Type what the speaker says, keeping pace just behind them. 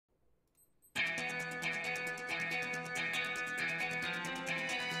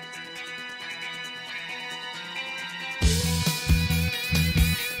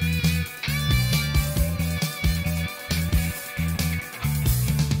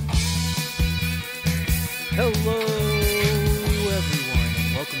Hello, everyone,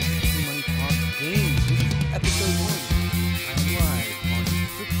 and welcome to Tmoney Talk Games. This is episode 1. I'm live on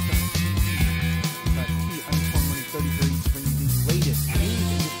twitch.tv/T_Money33 to bring you the latest news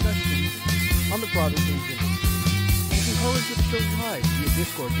and discussions on the broader games industry. You can call into the show live via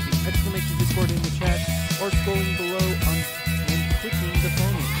Discord using exclamation Discord in the chat or scrolling below and clicking the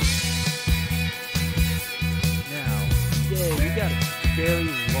phone. Now, today we got a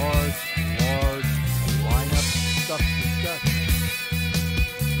very large lineup of stuff to discuss.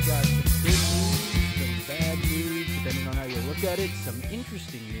 We got some good news, some bad news, depending on how you look at it, some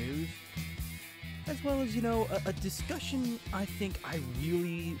interesting news, as well as, a discussion I think I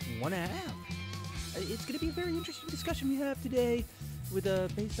really want to have. It's going to be a very interesting discussion we have today with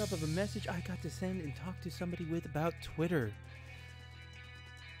based off of a message I got to send and talk to somebody with about Twitter.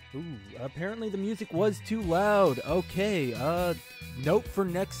 Ooh, apparently the music was too loud. Okay, note for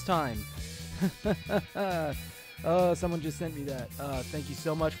next time. Someone just sent me that. Thank you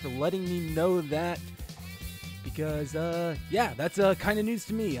so much for letting me know that. Because, that's kind of news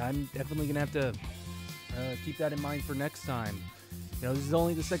to me. I'm definitely going to have to keep that in mind for next time. This is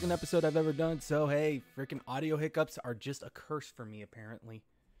only the second episode I've ever done, so hey, freaking audio hiccups are just a curse for me, apparently.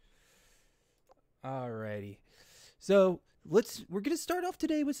 Alrighty. So, we're going to start off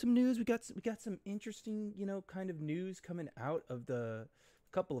today with some news. We got some interesting, kind of news coming out of the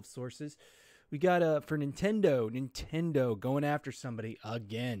couple of sources. We got for Nintendo going after somebody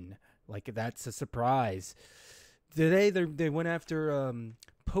again. Like that's a surprise. Today they went after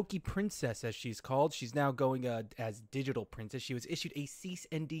Pokey Princess, as she's called. She's now going as Digital Princess. She was issued a cease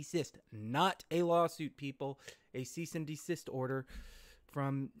and desist, not a lawsuit, people. A cease and desist order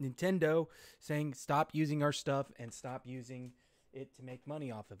from Nintendo saying stop using our stuff and stop using it to make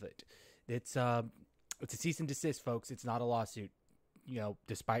money off of it. It's a cease and desist, folks. It's not a lawsuit.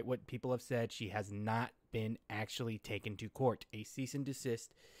 Despite what people have said, she has not been actually taken to court. A cease and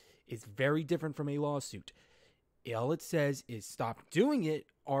desist is very different from a lawsuit. All it says is stop doing it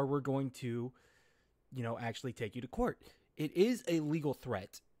or we're going to, actually take you to court. It is a legal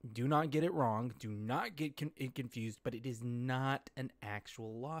threat. Do not get it wrong. Do not get confused, but it is not an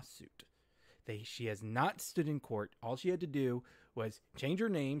actual lawsuit. She has not stood in court. All she had to do was change her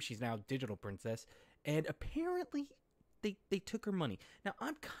name. She's now Digital Princess. And apparently they took her money. Now,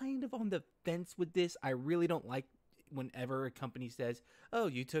 I'm kind of on the fence with this. I really don't like whenever a company says, oh,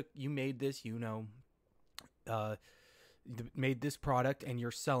 you made this, made this product and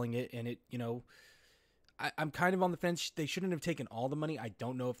you're selling it and it, I'm kind of on the fence. They shouldn't have taken all the money. I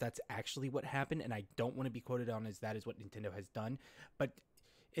don't know if that's actually what happened, and I don't want to be quoted on as that is what Nintendo has done. But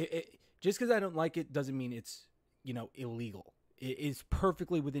just because I don't like it doesn't mean it's, illegal. It is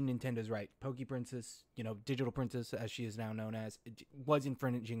perfectly within Nintendo's right. Pokey Princess, Digital Princess, as she is now known as, was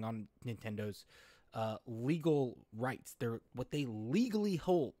infringing on Nintendo's legal rights. What they legally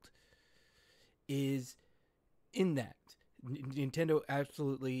hold is in that. Nintendo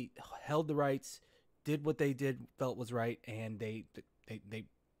absolutely held the rights, did what they did, felt was right, and their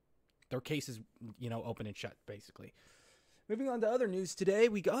case is, open and shut, basically. Moving on to other news today,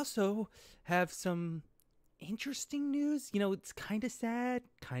 we also have some interesting news. It's kind of sad,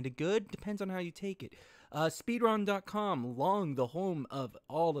 kind of good, depends on how you take it. Speedrun.com, long the home of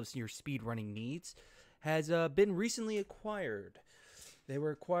all of your speedrunning needs, has been recently acquired. They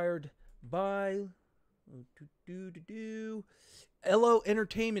were acquired by LO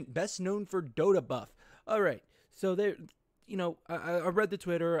Entertainment, best known for Dota buff. All right, so they, I read the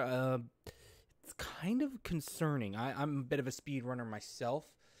Twitter. It's kind of concerning. I'm a bit of a speedrunner myself.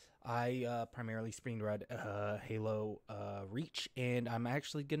 I primarily speedrun Halo Reach, and I'm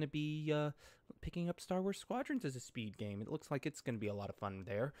actually going to be picking up Star Wars Squadrons as a speed game. It looks like it's going to be a lot of fun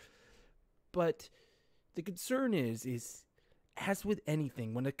there. But the concern is as with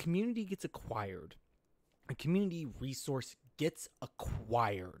anything, when a community gets acquired, a community resource gets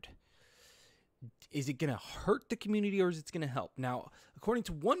acquired, is it going to hurt the community or is it going to help? Now, according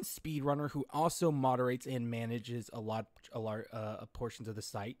to one speedrunner who also moderates and manages a lot portions of the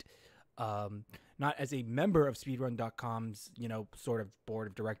site, not as a member of speedrun.com's, sort of board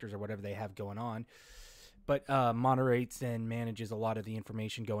of directors or whatever they have going on, but moderates and manages a lot of the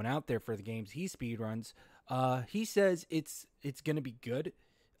information going out there for the games he speedruns. He says it's going to be good.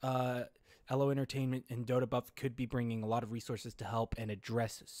 LO Entertainment and Dota Buff could be bringing a lot of resources to help and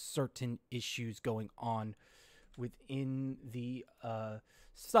address certain issues going on within the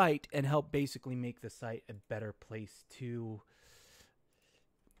site and help basically make the site a better place to,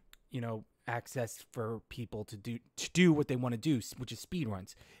 access for people to do what they want to do, which is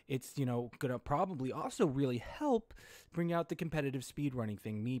speedruns. It's, gonna probably also really help bring out the competitive speedrunning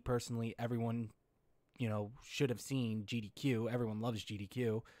thing. Me personally, everyone, should have seen GDQ. Everyone loves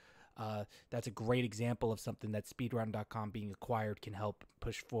GDQ. That's a great example of something that speedrun.com being acquired can help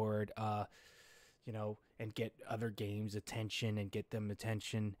push forward, and get other games attention and get them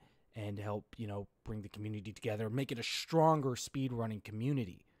attention and help, bring the community together, make it a stronger speedrunning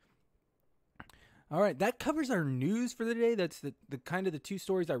community. All right, that covers our news for the day. That's the kind of the two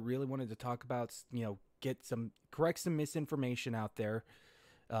stories I really wanted to talk about, correct some misinformation out there,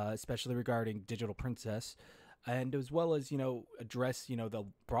 especially regarding Digital Princess, and as well as, address, the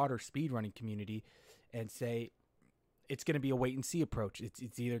broader speedrunning community and say it's going to be a wait and see approach.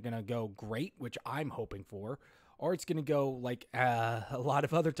 It's either going to go great, which I'm hoping for, or it's going to go like a lot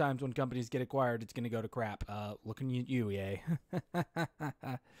of other times when companies get acquired, it's going to go to crap. Looking at you, EA.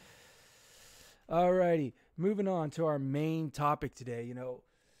 Alrighty, moving on to our main topic today.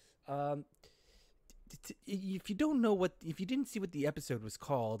 If you didn't see what the episode was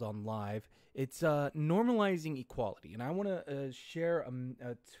called on live, it's normalizing equality, and I want to share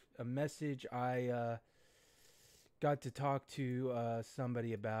a message I got to talk to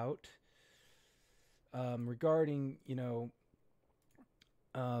somebody about regarding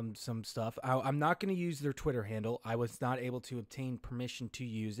some stuff. I'm not going to use their Twitter handle. I was not able to obtain permission to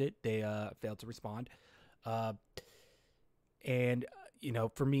use it. They failed to respond. And,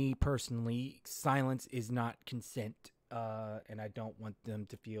 for me personally, silence is not consent. And I don't want them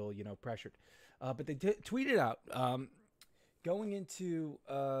to feel, pressured. But they tweeted out, going into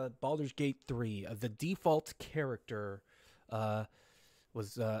Baldur's Gate 3, the default character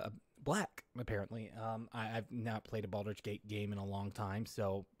was black, apparently. I've not played a Baldur's Gate game in a long time,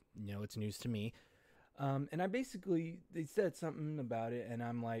 so, it's news to me. And they said something about it, and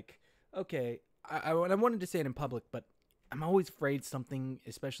I'm like, okay, I wanted to say it in public, but I'm always afraid something,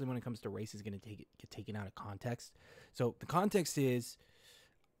 especially when it comes to race, is going to get taken out of context. So the context is,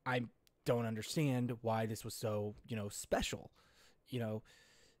 I don't understand why this was so, special.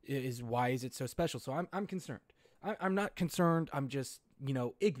 Why is it so special? So I'm concerned. I'm not concerned. I'm just,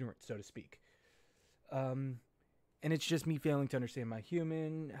 ignorant, so to speak. And it's just me failing to understand my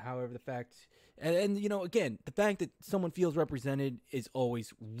human. However, the fact, and again, the fact that someone feels represented is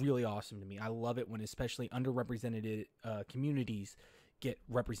always really awesome to me. I love it when especially underrepresented communities get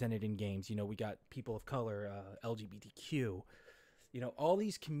represented in games. We got people of color, LGBTQ. All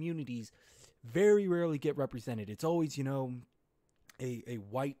these communities very rarely get represented. It's always, a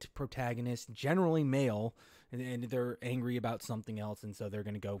white protagonist, generally male, and they're angry about something else, and so they're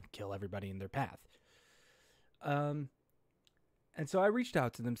going to go kill everybody in their path. And so I reached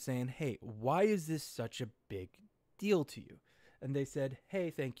out to them saying, hey, why is this such a big deal to you? And they said, hey,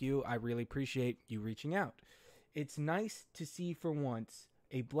 thank you. I really appreciate you reaching out. It's nice to see for once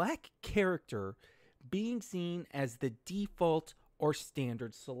a black character being seen as the default or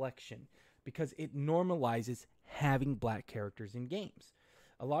standard selection because it normalizes having black characters in games.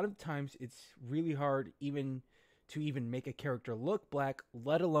 A lot of times it's really hard to make a character look black,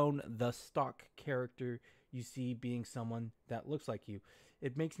 let alone the stock character you see being someone that looks like you.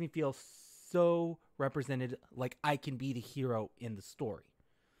 It makes me feel so represented, like I can be the hero in the story.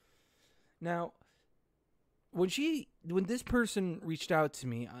 Now, when this person reached out to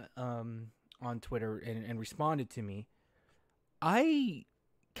me on Twitter and responded to me, I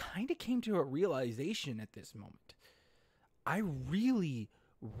kind of came to a realization at this moment. I really,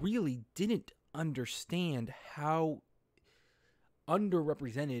 really didn't understand how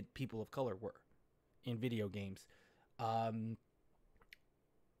underrepresented people of color were in video games. And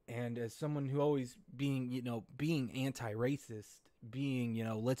as someone who always being anti-racist,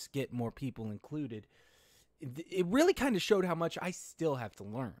 let's get more people included, it really kind of showed how much I still have to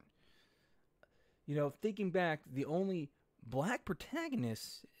learn. Thinking back, the only black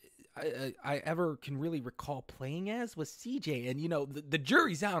protagonist I ever can really recall playing as was CJ. And, the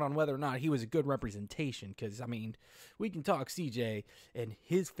jury's out on whether or not he was a good representation. Because, we can talk CJ and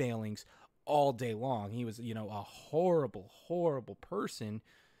his failings all day long. He was, a horrible, horrible person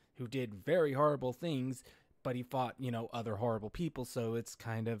who did very horrible things, but he fought, other horrible people. So it's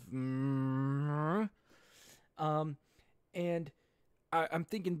kind of, and I'm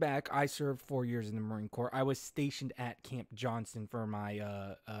thinking back, I served 4 years in the Marine Corps. I was stationed at Camp Johnston for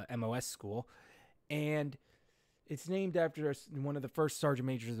my MOS school, and it's named after one of the first sergeant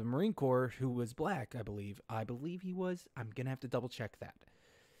majors of the Marine Corps who was black, I believe. I believe he was. I'm going to have to double check that.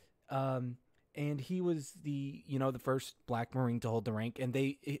 And he was the first black Marine to hold the rank, and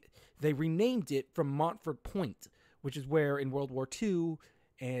they renamed it from Montford Point, which is where in World War II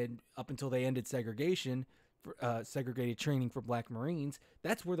and up until they ended segregation, segregated training for black Marines,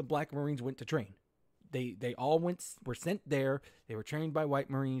 that's where the black Marines went to train. They all were sent there. They were trained by white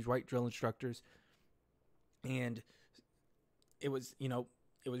Marines, white drill instructors. and it was,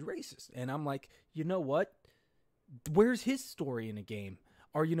 it was racist. And I'm like, you know what? Where's his story in a game?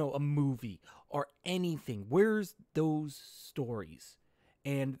 Or, a movie or anything? Where's those stories?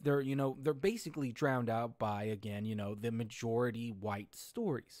 And they're basically drowned out by, again, the majority white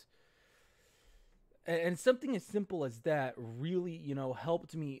stories. And something as simple as that really,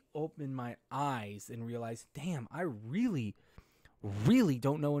 helped me open my eyes and realize, damn, I really, really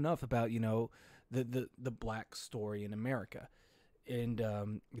don't know enough about, the black story in America and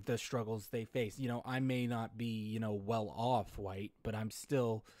the struggles they face. I may not be, well off white, but I'm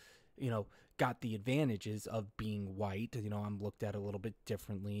still, got the advantages of being white. I'm looked at a little bit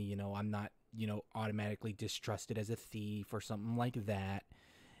differently. I'm not, automatically distrusted as a thief or something like that.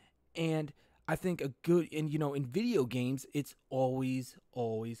 And I think and in video games, it's always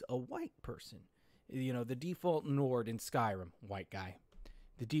a white person. The default Nord in Skyrim, white guy.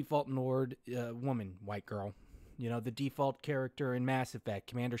 The default Nord woman, white girl. The default character in Mass Effect,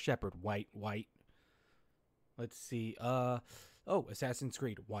 Commander Shepard, white. Let's see. Assassin's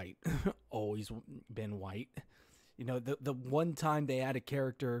Creed, white. Always been white. The one time they had a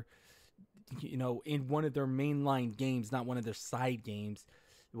character, in one of their mainline games, not one of their side games,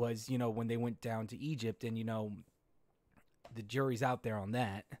 was, when they went down to Egypt, and, the jury's out there on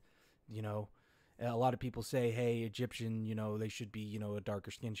that. A lot of people say, hey, Egyptian, they should be, a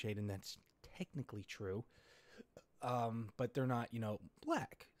darker skin shade, and that's technically true. But they're not,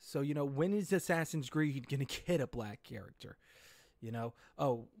 black. So, when is Assassin's Creed gonna get a black character?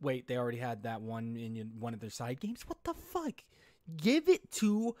 Oh, wait, they already had that one in one of their side games? What the fuck? Give it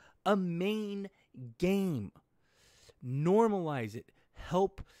to a main game. Normalize it.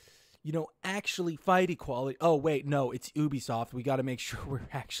 Help, actually fight equality. Oh, wait, no, it's Ubisoft. We got to make sure we're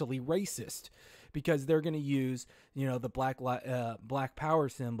actually racist, because they're going to use, the black power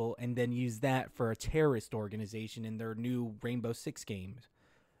symbol and then use that for a terrorist organization in their new Rainbow Six games.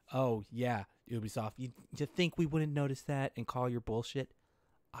 Oh, yeah, Ubisoft. You think we wouldn't notice that and call your bullshit?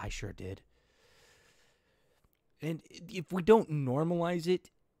 I sure did. And if we don't normalize it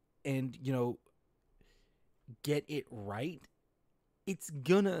and, get it right, it's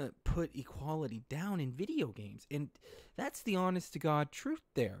gonna put equality down in video games. And that's the honest to God truth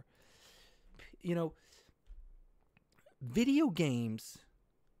there. Video games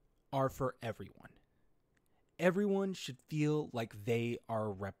are for everyone. Everyone should feel like they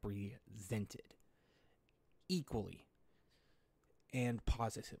are represented equally and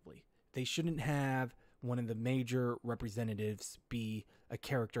positively. They shouldn't have one of the major representatives be a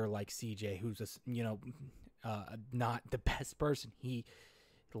character like CJ, who's not the best person. He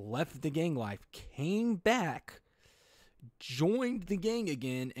left the gang life, came back, joined the gang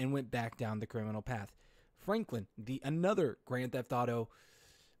again, and went back down the criminal path. Franklin, another Grand Theft Auto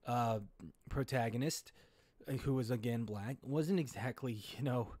protagonist, who was again black, wasn't exactly,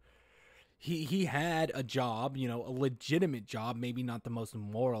 he had a job, a legitimate job, maybe not the most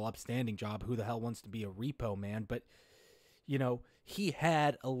moral, upstanding job. Who the hell wants to be a repo man? But, he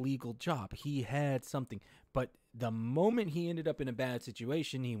had a legal job. He had something. But the moment he ended up in a bad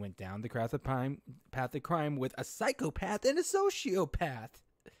situation, he went down the path of crime with a psychopath and a sociopath.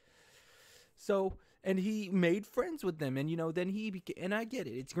 So, and he made friends with them. And, then he became, and I get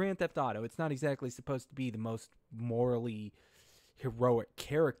it. It's Grand Theft Auto. It's not exactly supposed to be the most morally heroic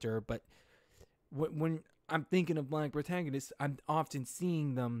character. But when I'm thinking of black protagonists, I'm often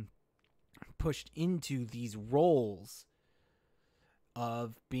seeing them pushed into these roles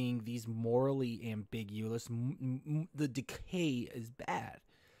of being these morally ambiguous. The decay is bad.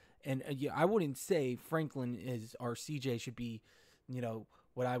 And I wouldn't say Franklin or CJ should be,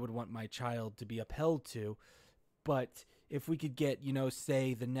 what I would want my child to be upheld to. But if we could get,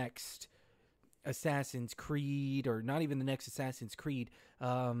 say the next Assassin's Creed, or not even the next Assassin's Creed,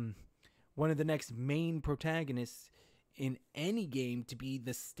 one of the next main protagonists in any game to be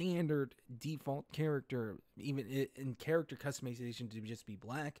the standard default character, even in character customization to just be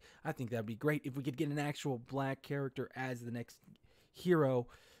black, I think that would be great. If we could get an actual black character as the next hero.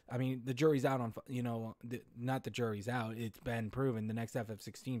 I mean, the jury's out on, not the jury's out. It's been proven the next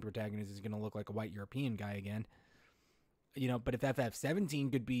FF16 protagonist is going to look like a white European guy again. But if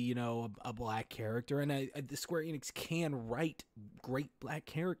FF17 could be, a black character, and the Square Enix can write great black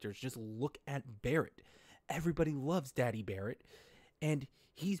characters. Just look at Barrett. Everybody loves Daddy Barrett, and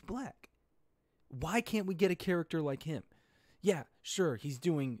he's black. Why can't we get a character like him? Yeah, sure, he's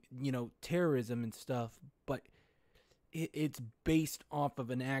doing, terrorism and stuff, but it's based off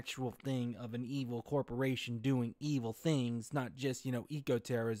of an actual thing of an evil corporation doing evil things, not just,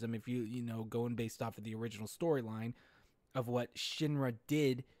 eco-terrorism. If you, going based off of the original storyline of what Shinra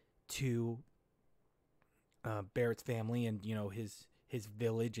did to Barrett's family and his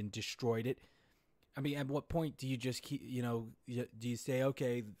village and destroyed it. I mean, at what point do you just keep, do you say,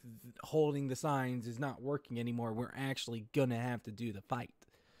 okay, holding the signs is not working anymore. We're actually gonna have to do the fight.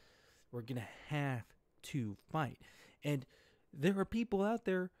 We're gonna have to fight. And there are people out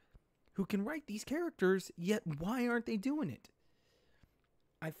there who can write these characters, yet why aren't they doing it?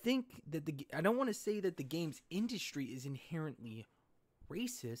 I think that I don't want to say that the games industry is inherently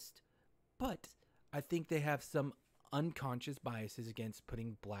racist, but I think they have some unconscious biases against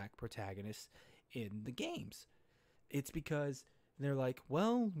putting black protagonists in the games. It's because they're like,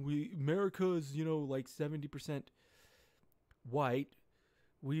 well, America is, like 70% white.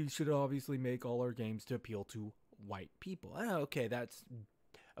 We should obviously make all our games to appeal to white people. Okay, that's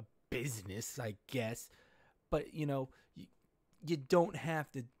a business, I guess. But, you don't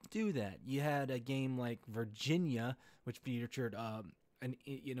have to do that. You had a game like Virginia, which featured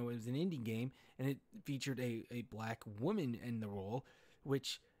it was an indie game, and it featured a black woman in the role,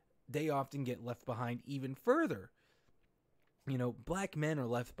 which they often get left behind even further. Black men are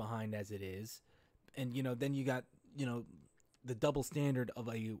left behind as it is, and then you got the double standard of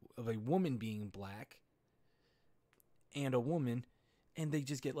a woman being black and a woman, and they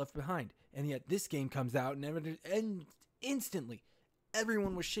just get left behind. And yet this game comes out and instantly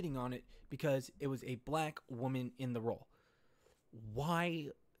everyone was shitting on it because it was a black woman in the role. Why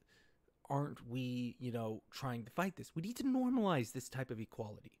aren't we, trying to fight this? We need to normalize this type of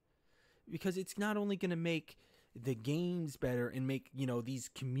equality, because it's not only going to make the games better and make, these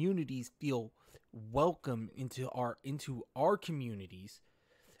communities feel welcome into our communities,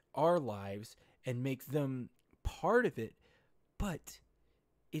 our lives, and make them part of it, but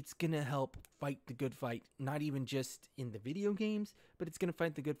it's going to help fight the good fight, not even just in the video games, but it's going to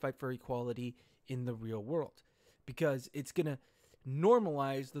fight the good fight for equality in the real world, because it's going to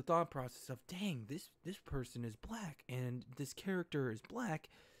normalize the thought process of, dang, this person is black and this character is black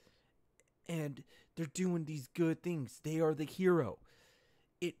and they're doing these good things. They are the hero.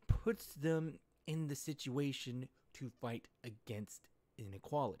 It puts them in the situation to fight against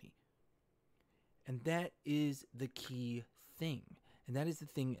inequality. And that is the key thing. And that is the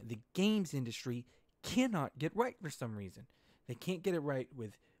thing the games industry cannot get right for some reason. They can't get it right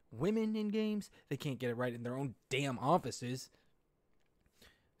with women in games. They can't get it right in their own damn offices.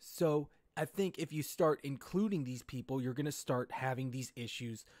 So I think if you start including these people, you're going to start having these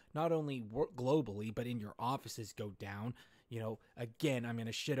issues not only globally, but in your offices go down. Again, I'm going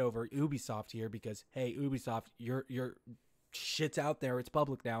to shit over Ubisoft here because, hey, Ubisoft, your shit's out there. It's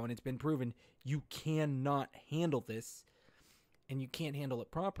public now, and it's been proven you cannot handle this, and you can't handle it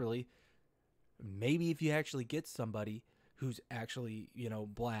properly. Maybe if you actually get somebody who's actually,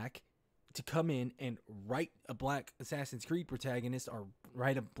 black, to come in and write a black Assassin's Creed protagonist, or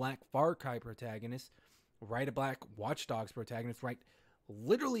write a black Far Cry protagonist, write a black Watch Dogs protagonist, write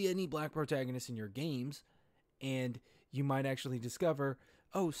literally any black protagonist in your games, and you might actually discover,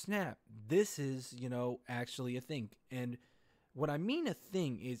 oh snap, this is, actually a thing. And what I mean a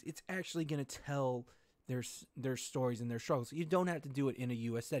thing is it's actually going to tell their stories and their struggles. You don't have to do it in a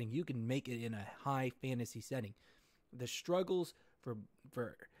U.S. setting. You can make it in a high fantasy setting. The struggles for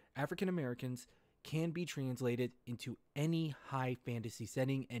African Americans can be translated into any high fantasy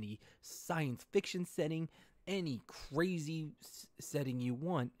setting, any science fiction setting, any crazy setting you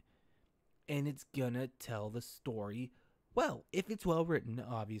want, and it's gonna tell the story well. If it's well written,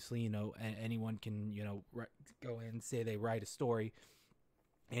 obviously, anyone can, go in and say they write a story,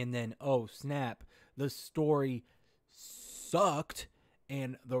 and then, oh snap, the story sucked,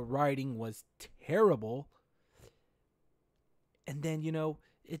 and the writing was terrible, and then,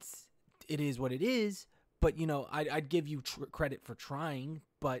 it is what it is, but, I'd give you credit for trying,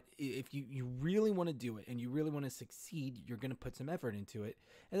 but if you really want to do it and you really want to succeed, you're going to put some effort into it,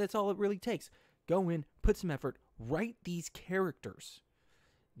 and that's all it really takes. Go in, put some effort, write these characters,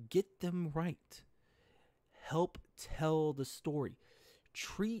 get them right, help tell the story,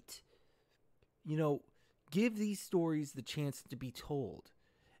 give these stories the chance to be told,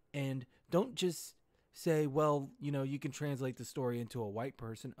 and don't just say, well, you can translate the story into a white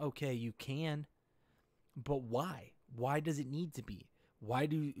person. Okay, you can. But why? Why does it need to be? Why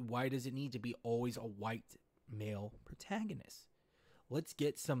does it need to be always a white male protagonist? Let's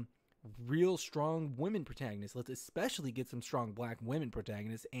get some real strong women protagonists. Let's especially get some strong black women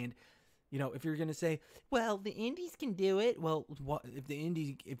protagonists. And, if you're going to say, well, the indies can do it. Well, if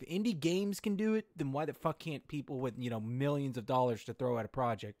indie games can do it, then why the fuck can't people with, millions of dollars to throw at a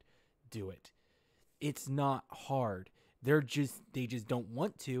project do it? It's not hard. They just don't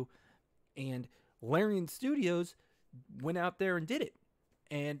want to. And Larian Studios went out there and did it.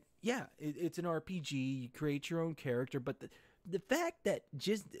 And yeah, it's an RPG. You create your own character, but the fact that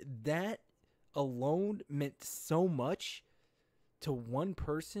just that alone meant so much to one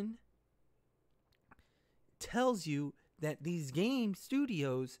person tells you that these game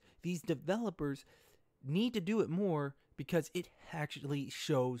studios, these developers, need to do it more because it actually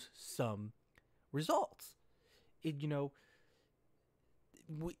shows some results. It,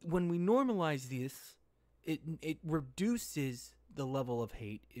 when we normalize this, it reduces the level of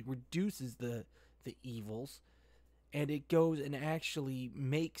hate. It reduces the evils, and it goes and actually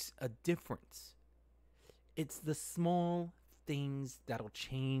makes a difference. It's the small things that'll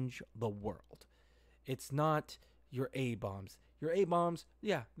change the world. It's not your A bombs. Your A bombs,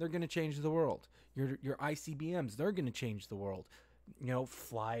 yeah, they're gonna change the world. Your ICBMs, they're gonna change the world.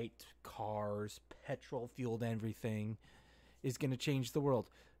 Flight, cars, petrol fueled everything is gonna change the world.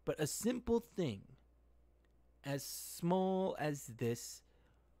 But a simple thing as small as this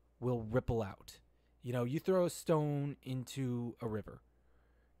will ripple out. You throw a stone into a river,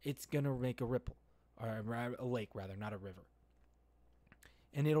 it's gonna make a ripple, or a lake rather, not a river,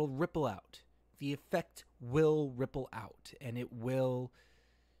 and it'll ripple out. The effect will ripple out, and it will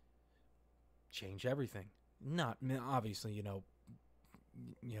change everything. Not obviously,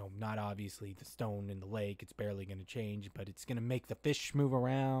 not obviously the stone in the lake. It's barely going to change, but it's going to make the fish move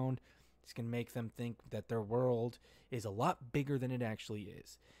around. It's going to make them think that their world is a lot bigger than it actually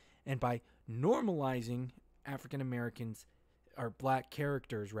is. And by normalizing African Americans, or black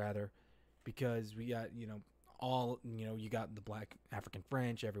characters rather, because we got, you got the black African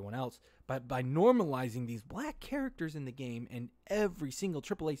French, everyone else. But by normalizing these black characters in the game, and every single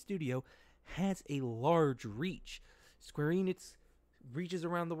AAA studio has a large reach. Square Enix reaches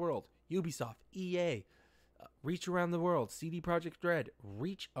around the world. Ubisoft, EA, reach around the world. CD Projekt Red,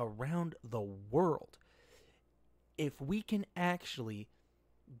 reach around the world. If we can actually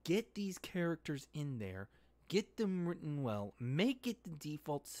get these characters in there, get them written well, make it the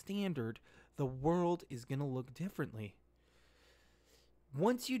default standard, the world is going to look differently.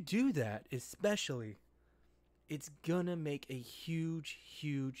 Once you do that, especially, it's going to make a huge,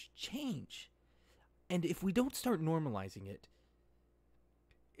 huge change. And if we don't start normalizing it,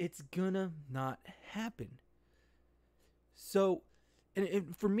 it's going to not happen. So,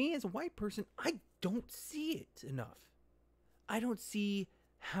 and for me as a white person, I don't see it enough. I don't see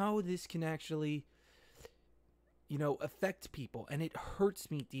how this can actually affect people, and it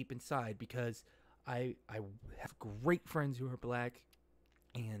hurts me deep inside because I have great friends who are black,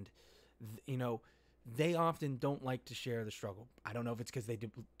 and they often don't like to share the struggle. I don't know if it's because they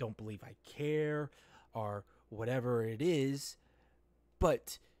don't believe I care or whatever it is,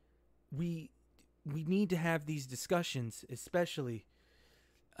 but we need to have these discussions, especially,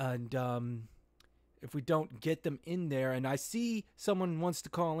 and if we don't get them in there. And I see someone wants to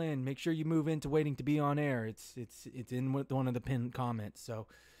call in. Make sure you move into waiting to be on air. It's in one of the pinned comments. So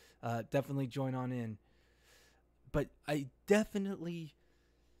definitely join on in. But I definitely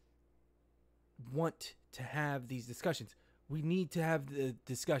want to have these discussions. We need to have the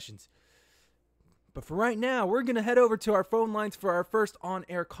discussions. But for right now, we're going to head over to our phone lines for our first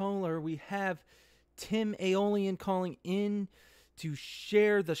on-air caller. We have Tim Aeolian calling in to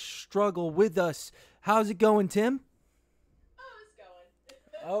share the struggle with us. How's it going, Tim? Oh, it's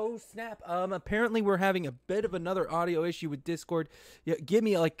going. Oh, snap. Apparently we're having a bit of another audio issue with Discord. Yeah, give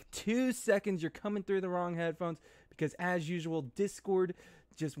me like 2 seconds. You're coming through the wrong headphones because, as usual, Discord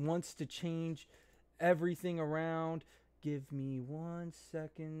just wants to change everything around. Give me 1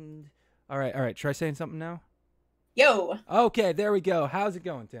 second. All right. Try saying something now. Yo. Okay, there we go. How's it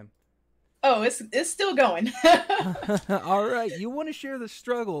going, Tim? Oh, it's still going. All right. You want to share the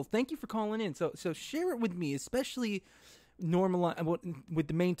struggle. Thank you for calling in. So share it with me, especially with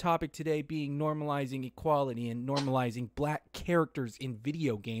the main topic today being normalizing equality and normalizing black characters in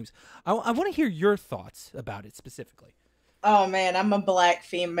video games. I want to hear your thoughts about it specifically. Oh, man, I'm a black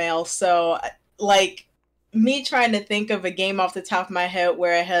female. So, like, me trying to think of a game off the top of my head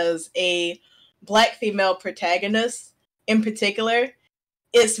where it has a black female protagonist in particular,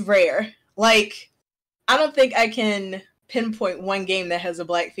 it's rare. Like, I don't think I can pinpoint one game that has a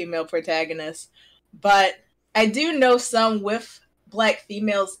black female protagonist, but I do know some with black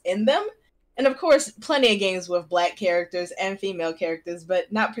females in them. And of course, plenty of games with black characters and female characters,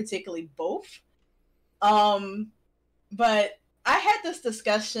 but not particularly both. But I had this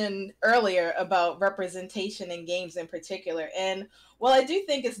discussion earlier about representation in games in particular. And while I do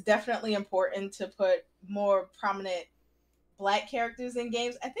think it's definitely important to put more prominent black characters in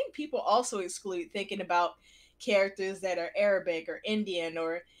games, I think people also exclude thinking about characters that are Arabic or Indian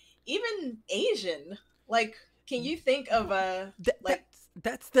or even Asian. Like, can you think of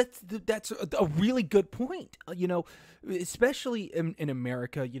That's a really good point. Especially in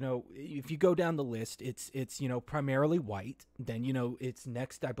America, if you go down the list, it's primarily white. Then it's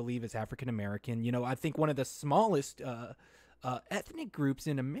next, I believe, is African American. I think one of the smallest ethnic groups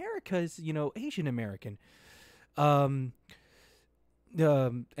in America is Asian American. And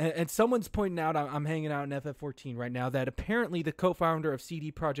someone's pointing out, I'm hanging out in FF14 right now, that apparently the co-founder of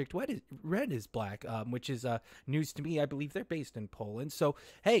CD Projekt Red is black, which is news to me. I believe they're based in Poland. So,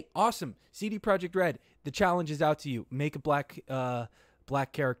 hey, awesome. CD Projekt Red, the challenge is out to you. Make a black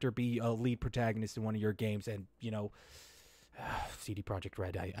character be a lead protagonist in one of your games. And, CD Projekt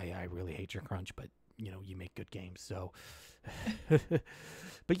Red, I really hate your crunch, but, you make good games. So...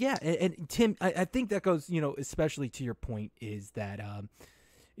 But yeah, and Tim, I think that goes, especially to your point, is that,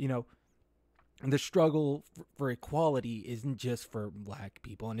 the struggle for equality isn't just for black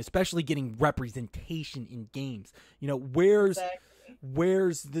people, and especially getting representation in games. Where's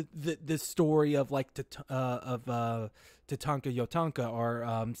the story of like Tatanka Yotanka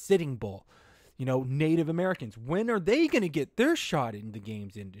or Sitting Bull, Native Americans? When are they going to get their shot in the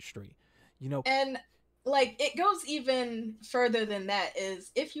games industry? And like, it goes even further than that. Is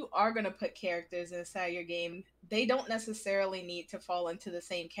if you are going to put characters inside your game, they don't necessarily need to fall into the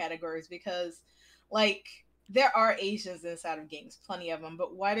same categories, because like, there are Asians inside of games, plenty of them,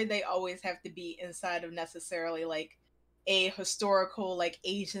 but why do they always have to be inside of necessarily like a historical like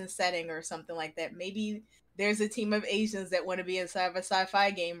Asian setting or something like that? Maybe there's a team of Asians that want to be inside of a sci-fi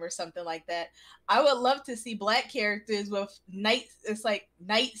game or something like that. I would love to see black characters with knights. It's like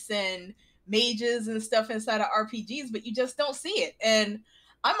knights and mages and stuff inside of RPGs, but you just don't see it. And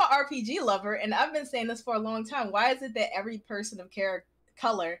I'm an RPG lover, and I've been saying this for a long time. Why is it that every person of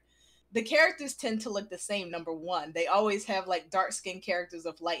color, the characters tend to look the same? Number one, they always have like dark-skinned characters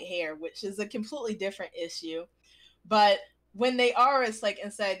with light hair, which is a completely different issue. But when they are, it's like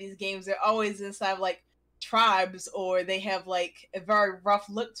inside these games, they're always inside like tribes, or they have like a very rough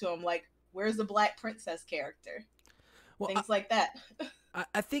look to them. Like, where's the black princess character? Well, things like that.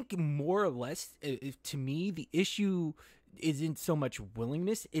 I think more or less, to me, the issue isn't so much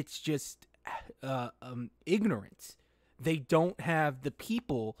willingness; it's just ignorance. They don't have the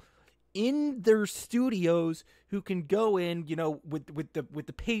people in their studios who can go in, with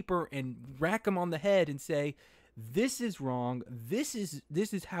the paper and rack them on the head and say, "This is wrong. This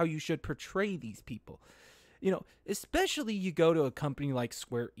is how you should portray these people." Especially you go to a company like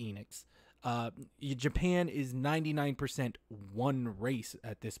Square Enix. Japan is 99% one race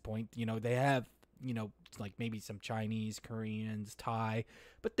at this point. They have, like maybe some Chinese, Koreans, Thai,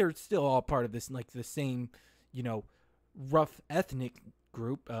 but they're still all part of this, like the same, rough ethnic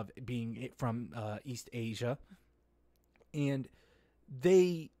group of being from East Asia. And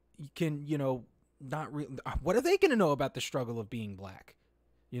they can, not really, what are they going to know about the struggle of being black?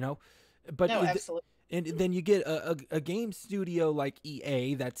 But no, absolutely. And then you get a game studio like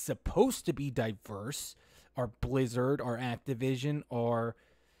EA that's supposed to be diverse, or Blizzard, or Activision, or...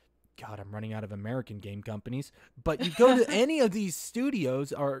 God, I'm running out of American game companies. But you go to any of these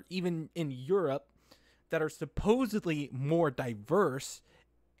studios, or even in Europe, that are supposedly more diverse,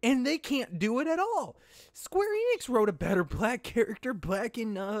 and they can't do it at all. Square Enix wrote a better black character back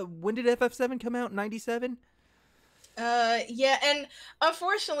in... when did FF7 come out? 97? Yeah, and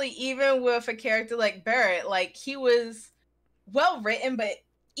unfortunately, even with a character like Barrett, like, he was well written, but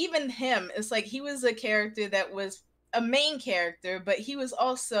even him, it's like he was a character that was a main character, but he was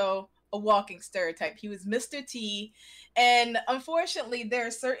also a walking stereotype. He was Mr. T, and unfortunately, there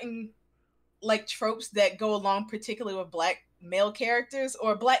are certain like tropes that go along, particularly with black male characters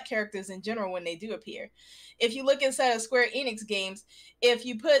or black characters in general when they do appear. If you look inside of Square Enix games, if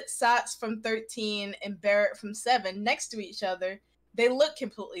you put Satz from 13 and Barrett from 7 next to each other, they look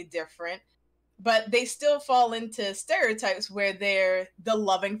completely different, but they still fall into stereotypes where they're the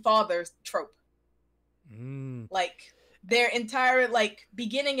loving father trope. Like, their entire like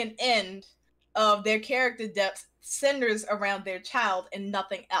beginning and end of their character depth centers around their child and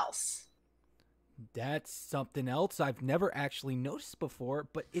nothing else. That's something else I've never actually noticed before,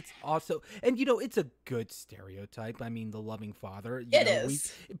 but it's also, and it's a good stereotype. I mean, the loving father. It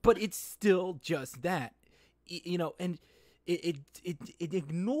is. But it's still just that, and it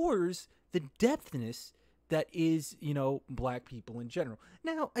ignores the depthness that is, black people in general.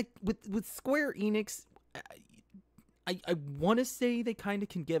 Now, with Square Enix, I want to say they kind of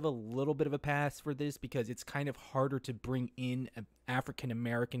can give a little bit of a pass for this, because it's kind of harder to bring in African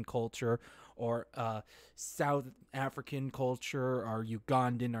American culture, or South African culture, or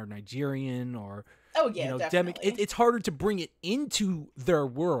Ugandan, or Nigerian, or definitely. It's harder to bring it into their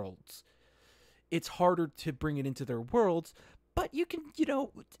worlds. but you can,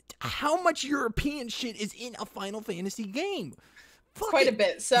 how much European shit is in a Final Fantasy game? Fuck Quite it. a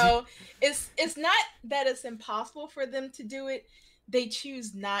bit. So it's not that it's impossible for them to do it. They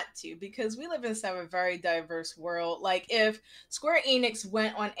choose not to because we live inside a very diverse world. Like if Square Enix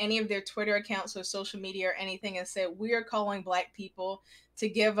went on any of their Twitter accounts or social media or anything and said we are calling Black people to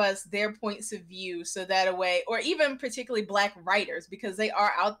give us their points of view, so that a way, or even particularly Black writers, because they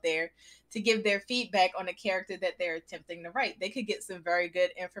are out there to give their feedback on a character that they're attempting to write, they could get some very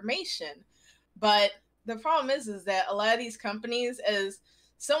good information. But the problem is that a lot of these companies, as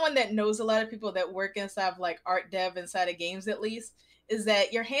someone that knows a lot of people that work inside of like art dev inside of games at least, is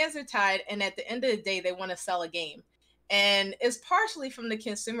that your hands are tied, and at the end of the day they want to sell a game. And it's partially from the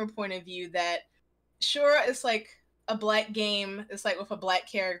consumer point of view that sure, it's like a Black game, it's like with a Black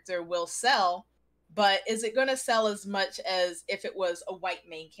character will sell, but is it going to sell as much as if it was a white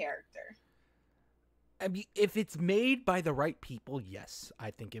main character? I mean, if it's made by the right people, yes,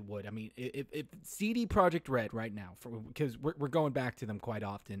 I think it would. I mean, if CD Projekt Red right now, because we're going back to them quite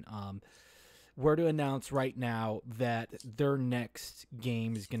often, were to announce right now that their next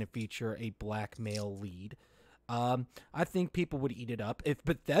game is going to feature a Black male lead, I think people would eat it up. If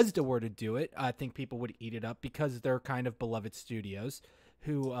Bethesda were to do it, I think people would eat it up because they're kind of beloved studios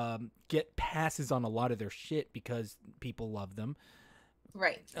who get passes on a lot of their shit because people love them.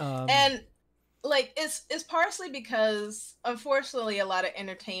 Right. And like it's partially because unfortunately a lot of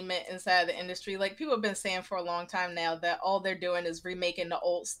entertainment inside the industry, like people have been saying for a long time now that all they're doing is remaking the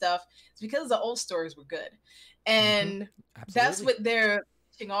old stuff. It's because the old stories were good, and that's what they're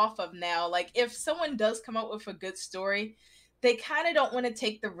off of now. Like if someone does come up with a good story, they kind of don't want to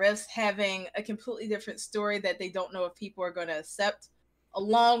take the risk having a completely different story that they don't know if people are going to accept,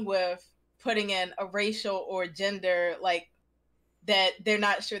 along with putting in a racial or gender like that they're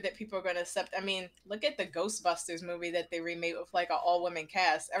not sure that people are going to accept. I mean, look at the Ghostbusters movie that they remade with like an all-women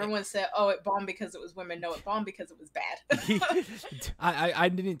cast. Everyone said, oh, it bombed because it was women. No, it bombed because it was bad. I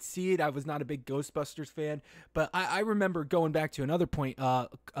didn't see it. I was not a big Ghostbusters fan, but I remember going back to another point,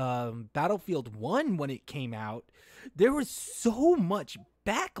 Battlefield 1, when it came out, there was so much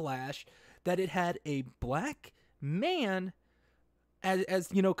backlash that it had a Black man as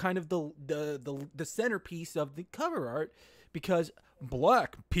kind of the centerpiece of the cover art, because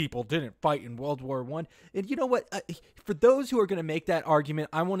Black people didn't fight in World War I. And you know what? For those who are going to make that argument,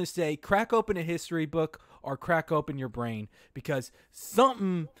 I want to say crack open a history book or crack open your brain, because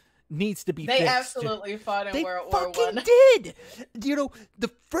something needs to be fixed. They absolutely fought in World War I. They fucking did!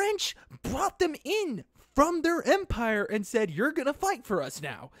 The French brought them in from their empire and said, you're going to fight for us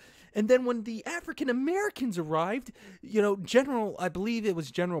now. And then when the African Americans arrived, I believe it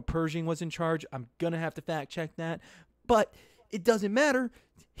was General Pershing was in charge. I'm going to have to fact check that. But it doesn't matter.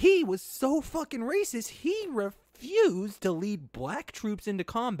 He was so fucking racist, he refused to lead Black troops into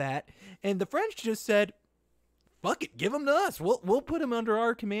combat. And the French just said, fuck it, give them to us. We'll put them under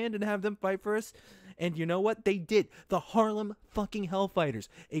our command and have them fight for us. And you know what? They did. The Harlem fucking Hellfighters,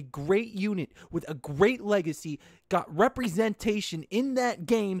 a great unit with a great legacy, got representation in that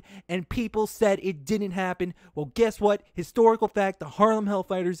game, and people said it didn't happen. Well, guess what? Historical fact, the Harlem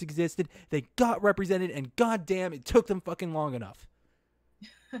Hellfighters existed. They got represented, and goddamn, it took them fucking long enough.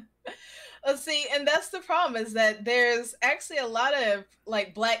 See, and that's the problem, is that there's actually a lot of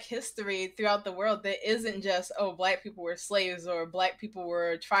like Black history throughout the world that isn't just, oh, Black people were slaves or Black people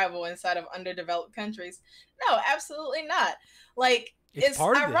were tribal inside of underdeveloped countries. No, absolutely not. Like it's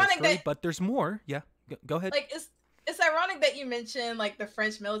part of ironic the history, that, but there's more. Yeah, go ahead. Like it's ironic that you mentioned like the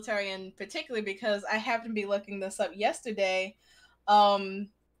French military in particular, because I happened to be looking this up yesterday,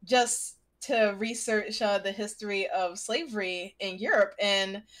 just to research the history of slavery in Europe.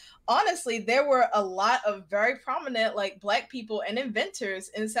 And honestly, there were a lot of very prominent like Black people and inventors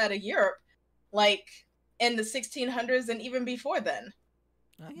inside of Europe, like in the 1600s and even before then.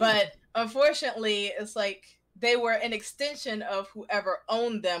 Oh, yeah. But unfortunately, it's like they were an extension of whoever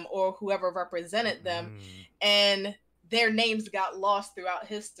owned them or whoever represented them, and their names got lost throughout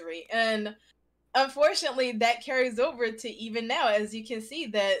history. And unfortunately, that carries over to even now, as you can see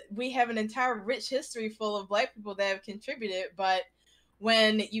that we have an entire rich history full of Black people that have contributed, but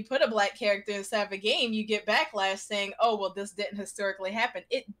when you put a Black character inside of a game, you get backlash saying, oh, well, this didn't historically happen.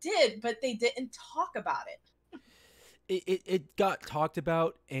 It did, but they didn't talk about it. It got talked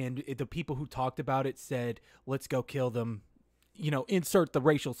about, and the people who talked about it said, let's go kill them, insert the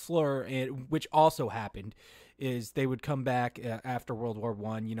racial slur, which also happened. Is they would come back after World War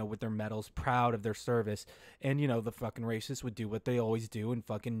I, with their medals, proud of their service. And, the fucking racists would do what they always do and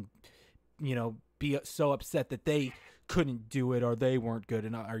fucking, be so upset that they couldn't do it or they weren't good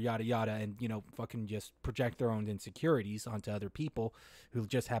enough or yada yada, and fucking just project their own insecurities onto other people who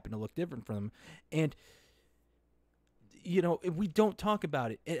just happen to look different from them. And we don't talk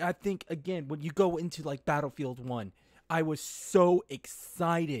about it. And I think, again, when you go into like Battlefield 1, I was so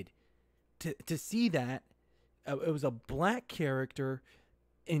excited to see that it was a black character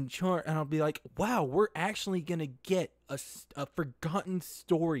in charge, and I'll be like, wow, we're actually gonna get a forgotten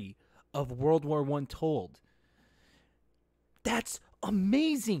story of World War I told. That's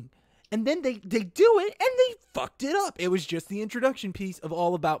amazing. And then they do it, and they fucked it up. It was just the introduction piece of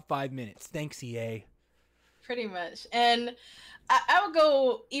all about 5 minutes. Thanks, EA. Pretty much. And I would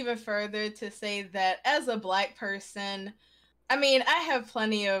go even further to say that as a black person, I mean, I have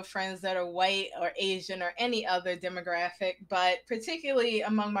plenty of friends that are white or Asian or any other demographic, but particularly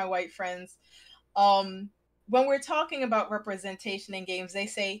among my white friends, when we're talking about representation in games, they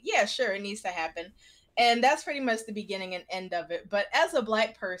say, yeah, sure, it needs to happen. And that's pretty much the beginning and end of it. But as a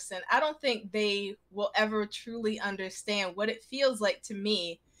black person, I don't think they will ever truly understand what it feels like to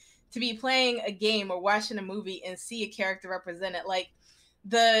me to be playing a game or watching a movie and see a character represented. Like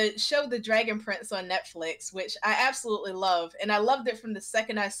the show The Dragon Prince on Netflix, which I absolutely love. And I loved it from the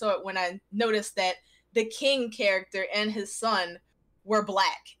second I saw it when I noticed that the king character and his son were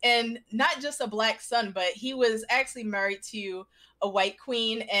black. And not just a black son, but he was actually married to a white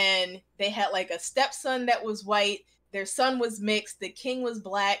queen, and they had like a stepson that was white. Their son was mixed. The king was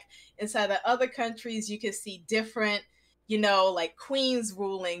black. Inside the other countries, you could see different, like queens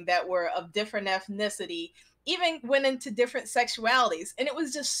ruling that were of different ethnicity, even went into different sexualities. And it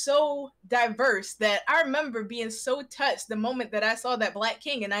was just so diverse that I remember being so touched the moment that I saw that black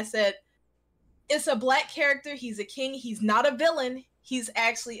king, and I said, it's a black character. He's a king. He's not a villain. He's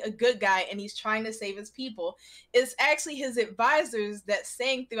actually a good guy, and he's trying to save his people. It's actually his advisors that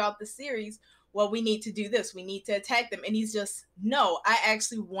saying throughout the series, well, we need to do this. We need to attack them. And he's just, no, I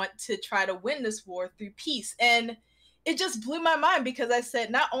actually want to try to win this war through peace. And it just blew my mind, because I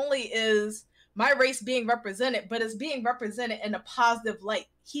said, not only is my race being represented, but it's being represented in a positive light.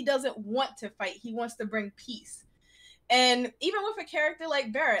 He doesn't want to fight. He wants to bring peace. And even with a character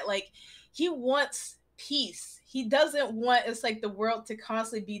like Barrett, like, he wants peace. He doesn't want, it's like, the world to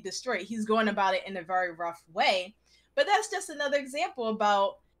constantly be destroyed. He's going about it in a very rough way. But that's just another example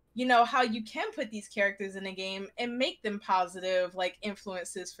about, how you can put these characters in a game and make them positive, like,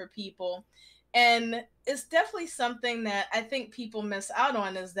 influences for people. And it's definitely something that I think people miss out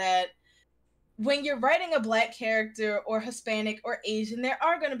on, is that when you're writing a black character or Hispanic or Asian, there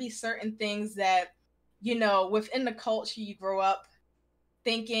are going to be certain things that, within the culture you grow up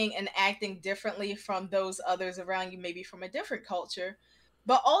thinking and acting differently from those others around you, maybe from a different culture.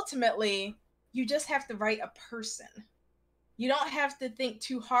 But ultimately, you just have to write a person. You don't have to think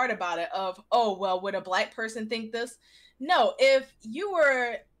too hard about it of, oh, well, would a black person think this? No, if you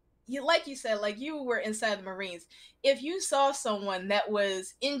were, like you said, like you were inside the Marines, if you saw someone that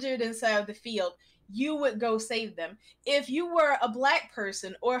was injured inside of the field, you would go save them. If you were a black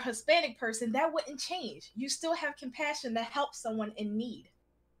person or a Hispanic person, that wouldn't change. You still have compassion to help someone in need.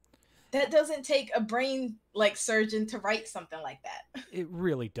 That doesn't take a brain like surgeon to write something like that. It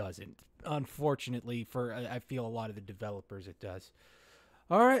really doesn't. Unfortunately, for I feel a lot of the developers, it does.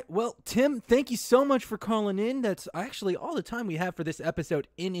 All right. Well, Tim, thank you so much for calling in. That's actually all the time we have for this episode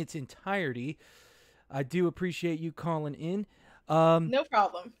in its entirety. I do appreciate you calling in. No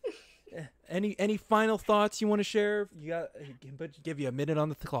problem. Any final thoughts you want to share? Give you a minute on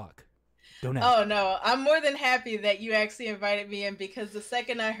the clock. Don't ask. Oh, no. I'm more than happy that you actually invited me in, because the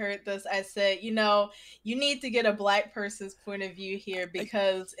second I heard this, I said, you need to get a black person's point of view here,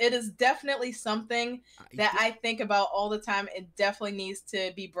 because it is definitely something that I think about all the time. It definitely needs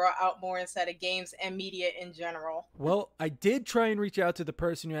to be brought out more inside of games and media in general. Well, I did try and reach out to the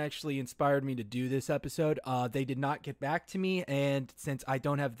person who actually inspired me to do this episode. They did not get back to me, and since I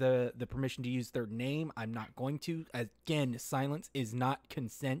don't have the permission to use their name, I'm not going to. Again, silence is not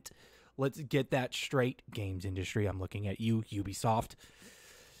consent. Let's get that straight, games industry. I'm looking at you, Ubisoft.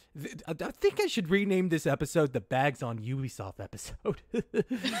 I think I should rename this episode the Bags on Ubisoft episode.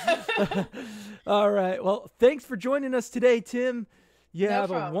 All right. Well, thanks for joining us today, Tim. You have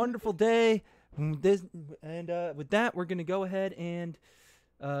a wonderful day. With that, we're going to go ahead and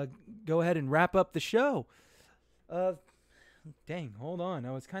wrap up the show. Dang, hold on.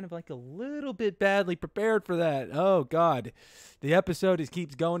 I was kind of like a little bit badly prepared for that. Oh, God. The episode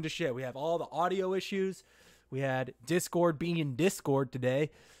keeps going to shit. We have all the audio issues. We had Discord being Discord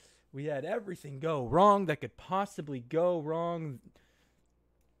today. We had everything go wrong that could possibly go wrong.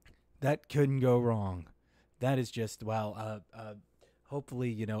 That couldn't go wrong. That is just, well,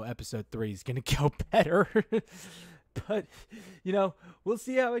 hopefully, episode 3 is going to go better. But, we'll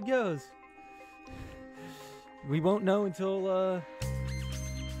see how it goes. We won't know until,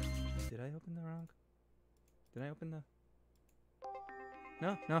 Did I open the wrong? Did I open the...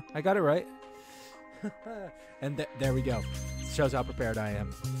 No, I got it right. And there we go. Shows how prepared I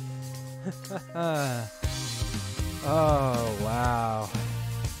am. Oh, wow.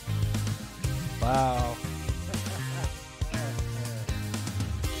 Wow.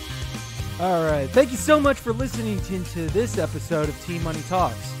 All right. Thank you so much for listening to this episode of Tmoney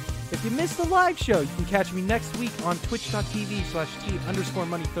Talks. If you missed the live show, you can catch me next week on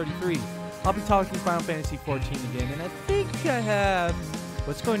twitch.tv/T_money33. I'll be talking Final Fantasy XIV again, and I think I have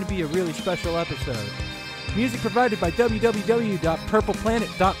what's going to be a really special episode. Music provided by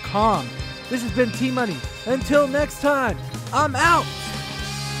www.purpleplanet.com. This has been Tmoney. Until next time, I'm out!